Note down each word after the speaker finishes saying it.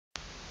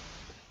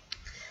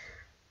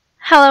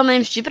Hello, my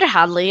name is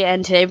Jupi,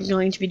 and today we're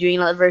going to be doing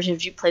another version of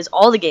Jupi Plays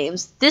All the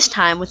Games, this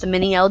time with the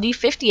MiniLD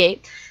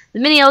 58. The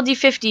MiniLD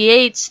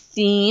 58's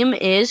theme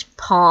is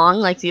Pong,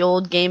 like the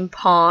old game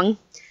Pong,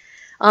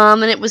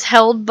 and it was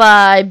held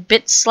by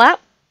BitSlap.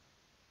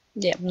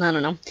 Yeah, I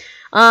don't know.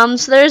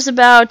 So there's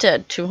about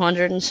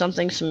 200 and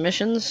something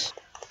submissions.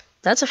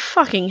 That's a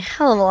fucking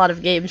hell of a lot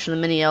of games for the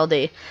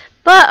MiniLD.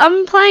 But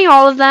I'm playing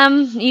all of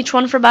them, each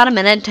one for about a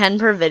minute, 10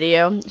 per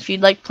video. If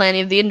you'd like to play any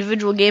of the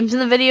individual games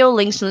in the video,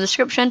 links in the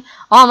description.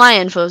 All my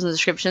info is in the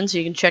description, so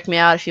you can check me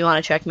out if you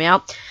want to check me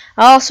out.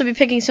 I'll also be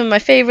picking some of my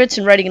favorites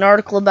and writing an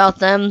article about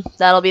them.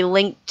 That'll be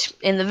linked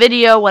in the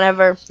video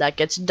whenever that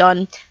gets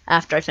done,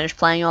 after I finish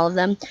playing all of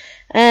them.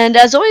 And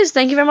as always,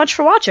 thank you very much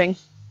for watching.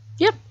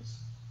 Yep.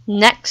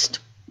 Next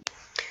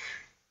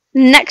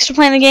we're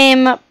playing the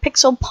game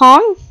Pixel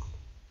Pong.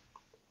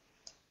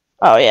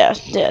 Oh yeah.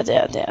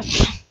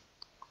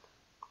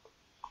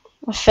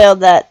 I failed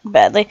that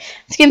badly.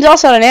 This game's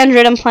also on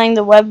Android. I'm playing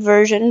the web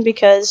version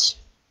because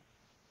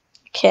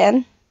I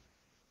can.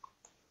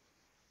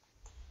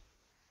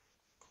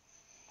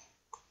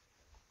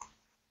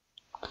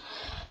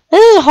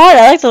 This is hard.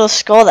 I like the little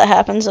skull that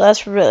happens. So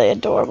that's really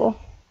adorable.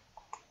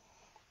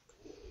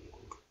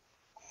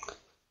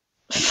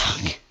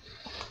 Fuck.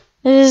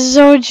 This is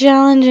so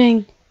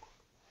challenging.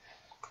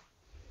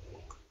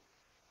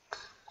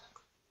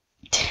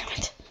 Damn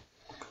it.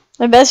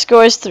 My best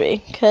score is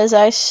 3 because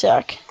I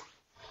suck.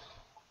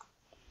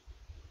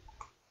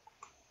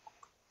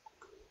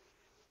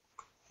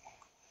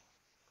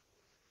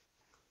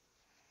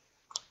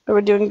 Are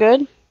we doing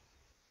good?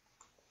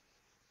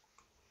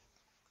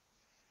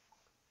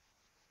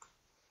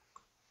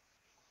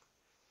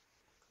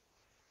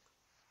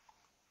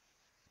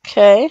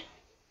 Okay.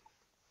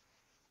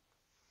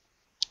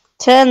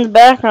 10, the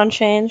background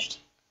changed.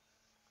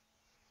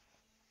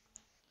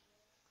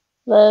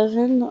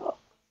 11,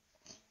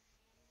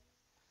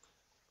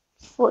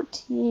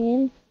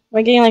 14. Am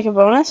I getting like a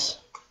bonus?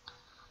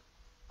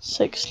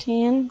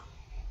 16.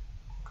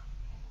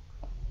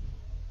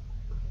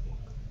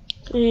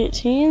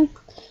 18.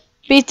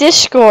 Beat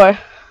this score.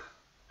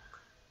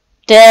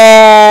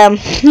 Damn.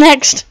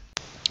 Next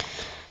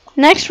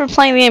we're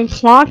playing the game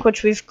Plonk,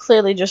 which we've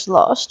clearly just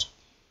lost.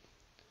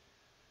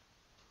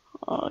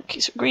 Okay,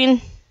 so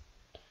green.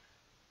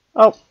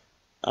 Oh,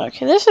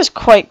 okay, this is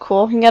quite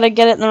cool. You gotta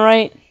get it in the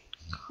right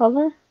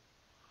color.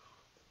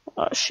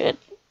 Oh shit.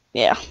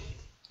 Yeah.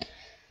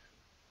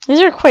 These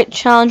are quite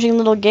challenging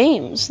little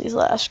games, these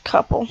last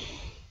couple.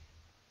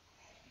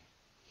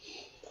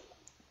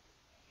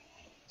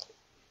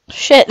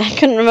 Shit, I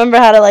couldn't remember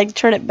how to like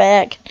turn it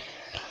back.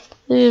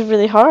 This is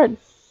really hard.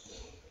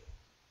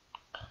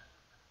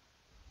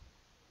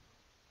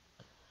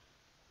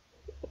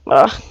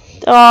 Oh,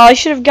 I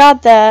should have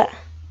got that.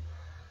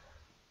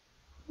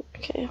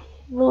 Okay,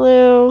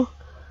 blue,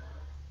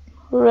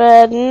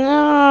 red.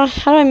 No,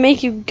 how do I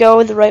make you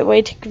go the right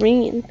way to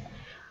green?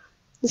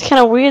 It's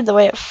kind of weird the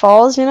way it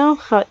falls, you know?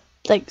 How it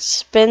like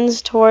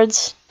spins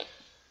towards.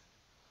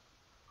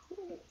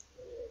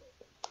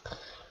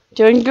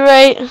 Doing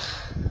great.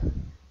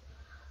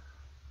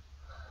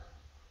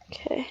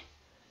 Okay.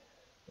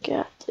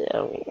 Got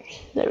it.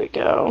 There we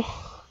go.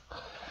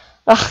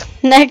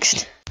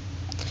 Next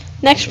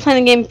we're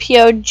playing the game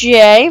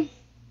POJ.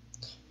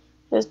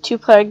 There's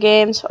 2-player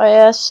game, so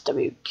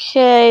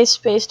ISWK,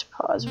 space to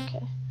pause,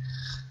 okay.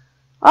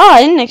 Oh,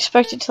 I didn't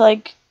expect it to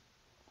like...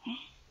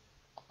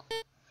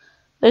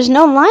 There's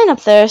no line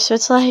up there, so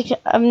it's like,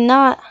 I'm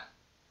not...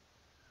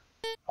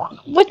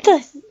 What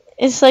the...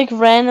 It's like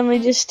randomly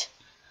just...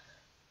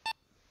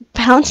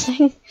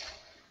 bouncing.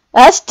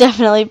 That's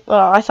definitely...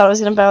 Oh, I thought it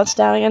was going to bounce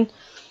down again.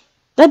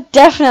 That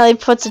definitely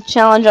puts a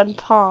challenge on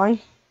Pong.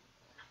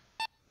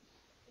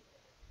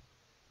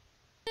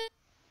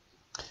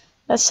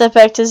 That's set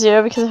back to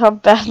 0 because of how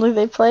badly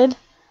they played.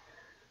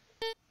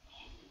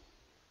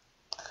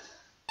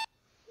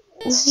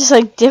 This is just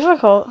like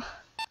difficult.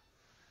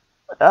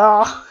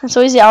 Oh, it's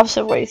always the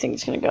opposite of where you think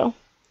it's going to go.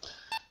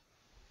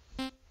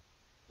 I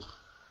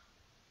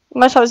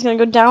thought it was going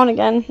to go down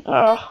again.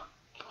 Oh.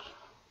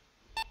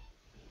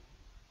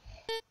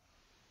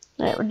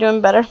 Alright, we're doing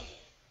better.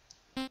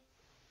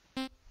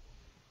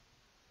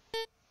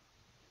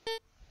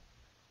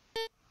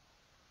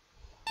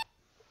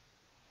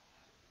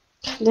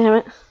 Damn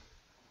it.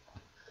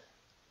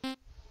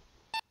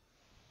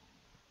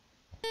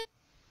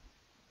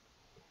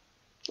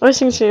 I was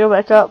thinking it's gonna go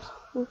back up.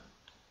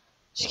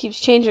 Just keeps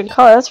changing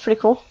color. That's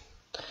pretty cool.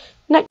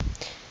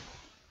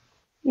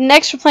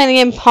 Next we're playing the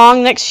game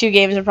Pong. Next few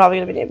games are probably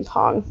gonna be named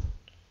Pong.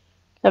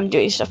 I'm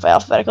doing stuff by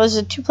alphabetical. This is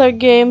a 2-player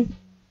game.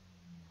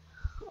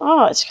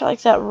 Oh, it's got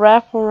like that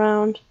wrap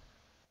around.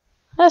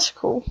 That's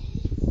cool.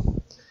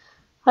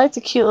 I like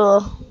the cute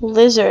little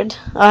lizard.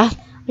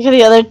 Look at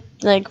the other,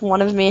 like,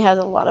 one of me has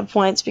a lot of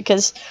points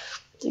because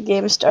the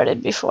game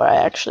started before I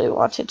actually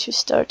wanted to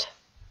start.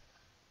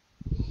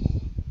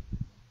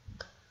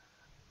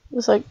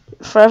 It's like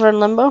forever in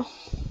limbo.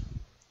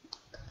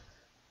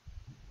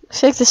 I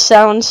feel like the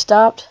sound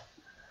stopped.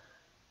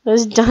 It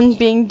was done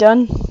being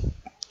done.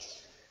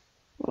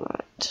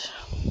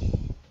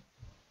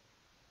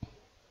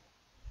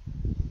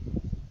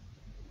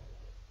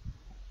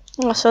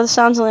 Oh, so the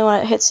sound's only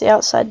when it hits the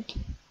outside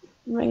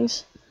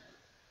rings.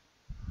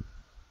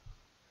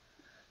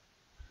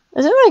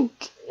 Is it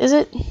like,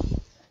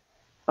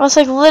 oh, it's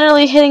like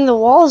literally hitting the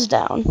walls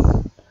down.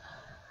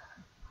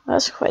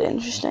 That's quite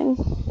interesting.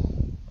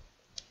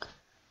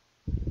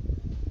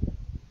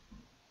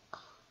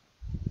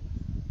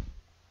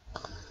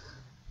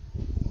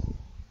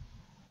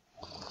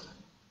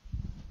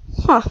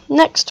 Huh,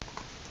 next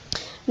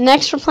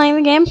we're playing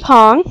the game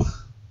Pong.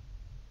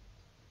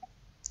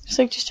 It's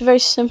like just a very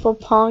simple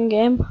Pong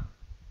game.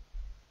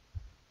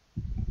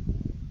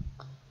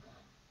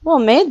 Well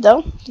made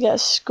though. You got a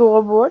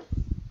scoreboard,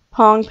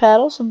 Pong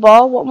paddles, a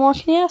ball. What more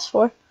can you ask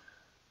for?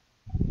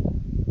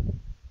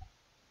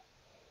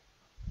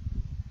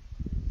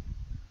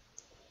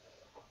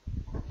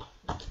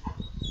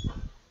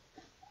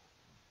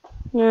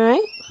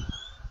 Alright.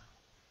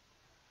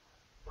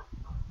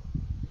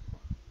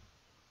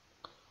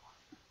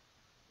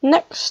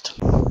 Next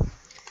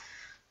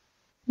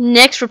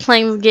we're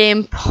playing the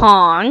game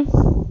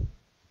Pong.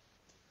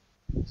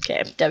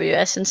 Okay,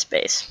 WS in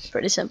space.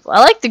 Pretty simple. I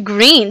like the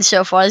green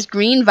so far. This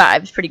green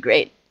vibe's pretty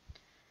great.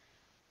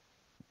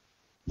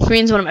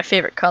 Green's one of my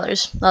favorite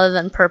colors, other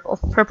than purple.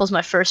 Purple's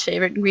my first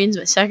favorite. Green's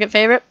my second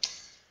favorite.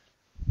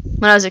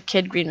 When I was a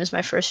kid, green was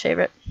my first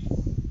favorite.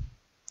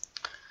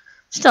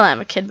 Still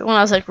am a kid, but when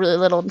I was like really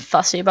little and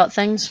fussy about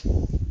things.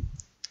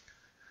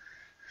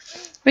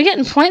 We're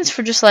getting points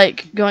for just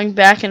like going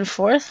back and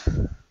forth.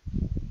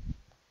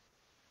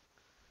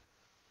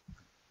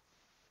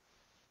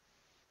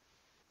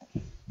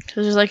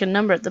 Because there's like a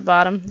number at the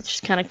bottom. It's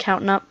just kind of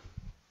counting up.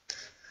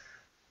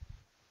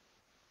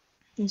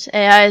 This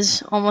AI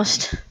is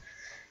almost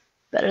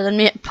better than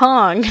me at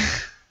Pong.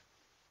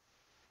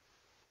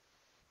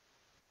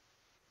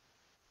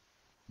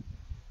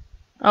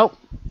 Oh.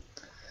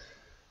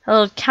 A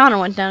little counter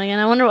went down again.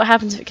 I wonder what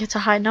happens if it gets a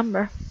high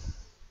number.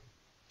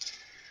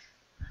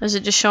 Is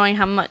it just showing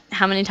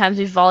how many times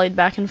we've volleyed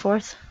back and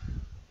forth?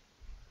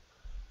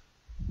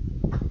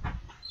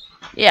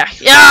 Yeah.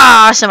 Yeah!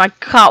 Awesome, I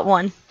caught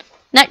one.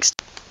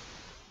 Next.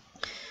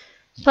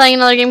 Playing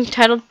another game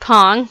titled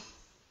Pong.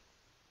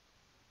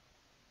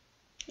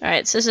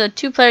 Alright, so this is a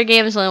 2-player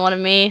game. There's only one of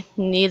me.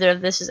 Neither of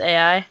this is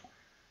AI.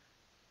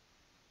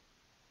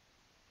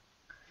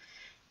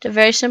 It's a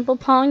very simple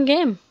Pong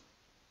game.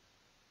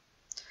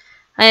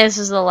 I think this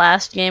is the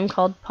last game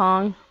called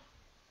Pong.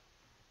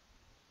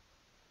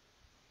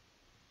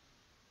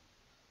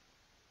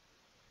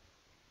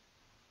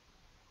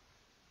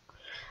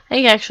 I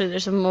think actually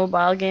there's a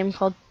mobile game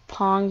called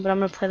Pong, but I'm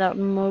going to play that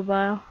on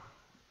mobile.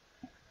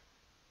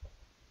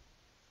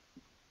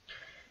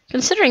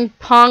 Considering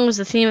Pong was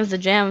the theme of the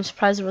jam, I'm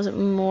surprised there wasn't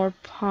more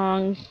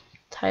Pong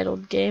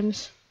titled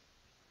games.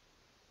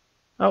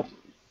 Oh,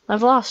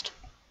 I've lost.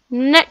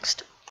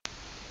 Next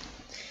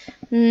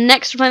we're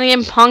playing the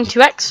game Pong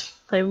 2X.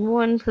 Play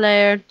one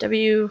player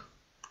W,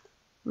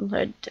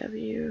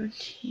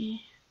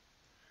 T.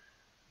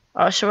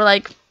 Oh, so we're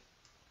like,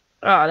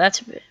 oh,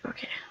 that's a bit,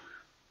 okay.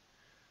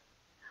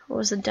 What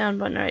was the down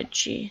button? Alright,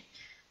 G.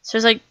 So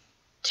there's like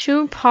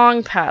 2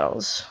 Pong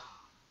paddles.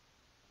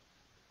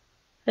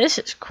 This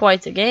is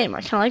quite the game.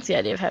 I kind of like the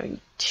idea of having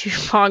 2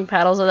 Pong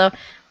paddles, although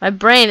my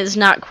brain is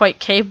not quite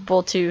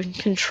capable to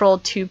control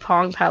 2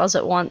 Pong paddles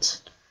at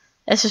once.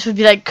 This would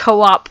be like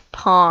co-op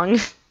Pong.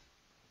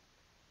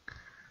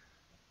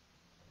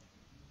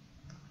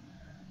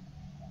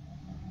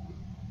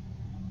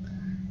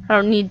 I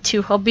don't need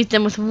 2. I'll beat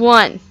them with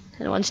 1.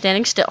 And 1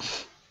 standing still.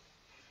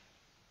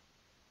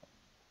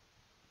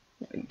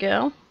 There we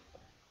go.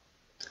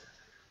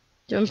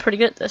 Doing pretty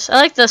good at this. I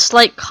like the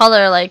slight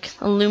color, like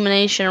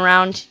illumination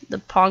around the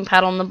Pong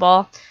paddle and the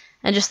ball,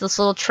 and just this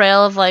little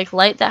trail of like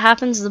light that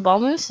happens as the ball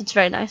moves. It's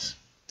very nice.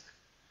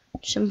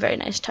 Some very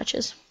nice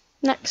touches.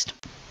 Next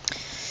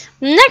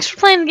we're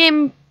playing the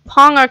game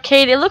Pong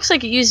Arcade. It looks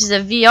like it uses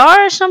a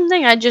VR or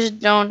something. I just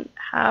don't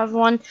have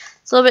one.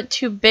 It's a little bit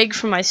too big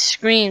for my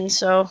screen,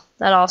 so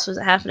that also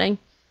isn't happening.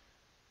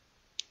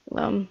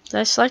 Did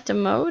I select a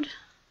mode?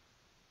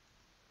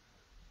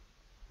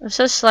 It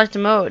says select a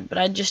mode, but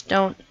I just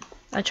don't.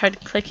 I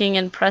tried clicking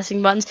and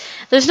pressing buttons.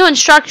 There's no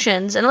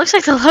instructions, and it looks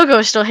like the logo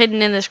is still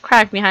hidden in this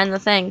crack behind the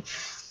thing.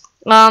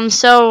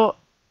 So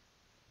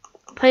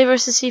play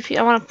versus CPU.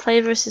 I want to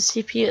play versus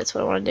CPU. That's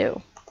what I want to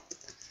do.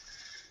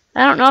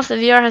 I don't know if the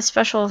VR has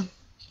special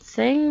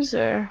things,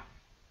 or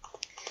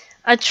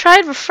I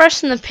tried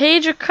refreshing the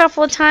page a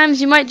couple of times.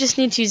 You might just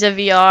need to use a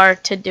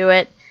VR to do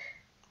it.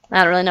 I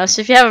don't really know.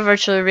 So if you have a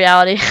virtual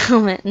reality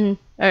helmet,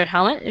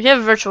 if you have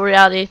a virtual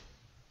reality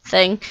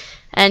thing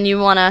and you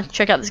want to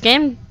check out this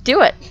game,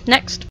 do it.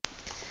 Next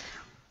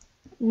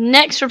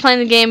we're playing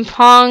the game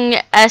Pong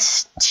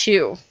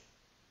S2.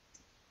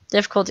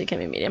 Difficulty can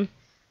be medium.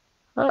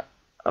 Oh,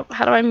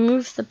 how do I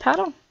move the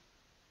paddle?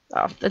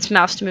 Oh, it's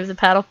mouse to move the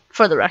paddle,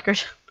 for the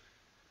record.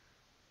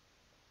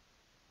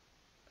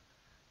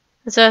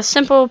 It's a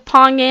simple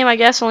Pong game, I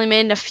guess, only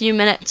made in a few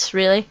minutes,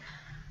 really.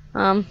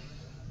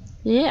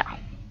 Yeah.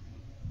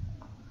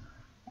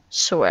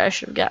 Swear I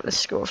should have gotten a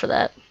score for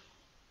that.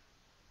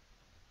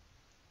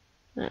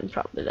 And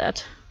probably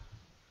that.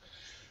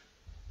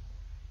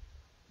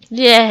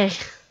 Yay.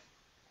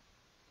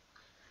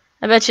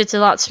 I bet you it's a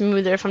lot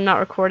smoother if I'm not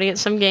recording it.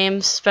 Some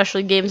games,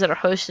 especially games that are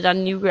hosted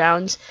on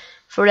Newgrounds,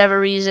 for whatever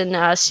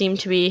reason, seem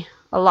to be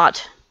a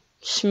lot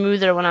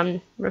smoother when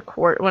I'm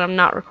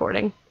not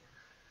recording.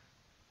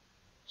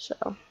 So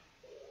I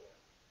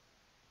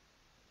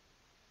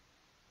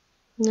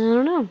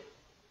don't know.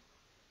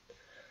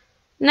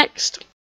 Next.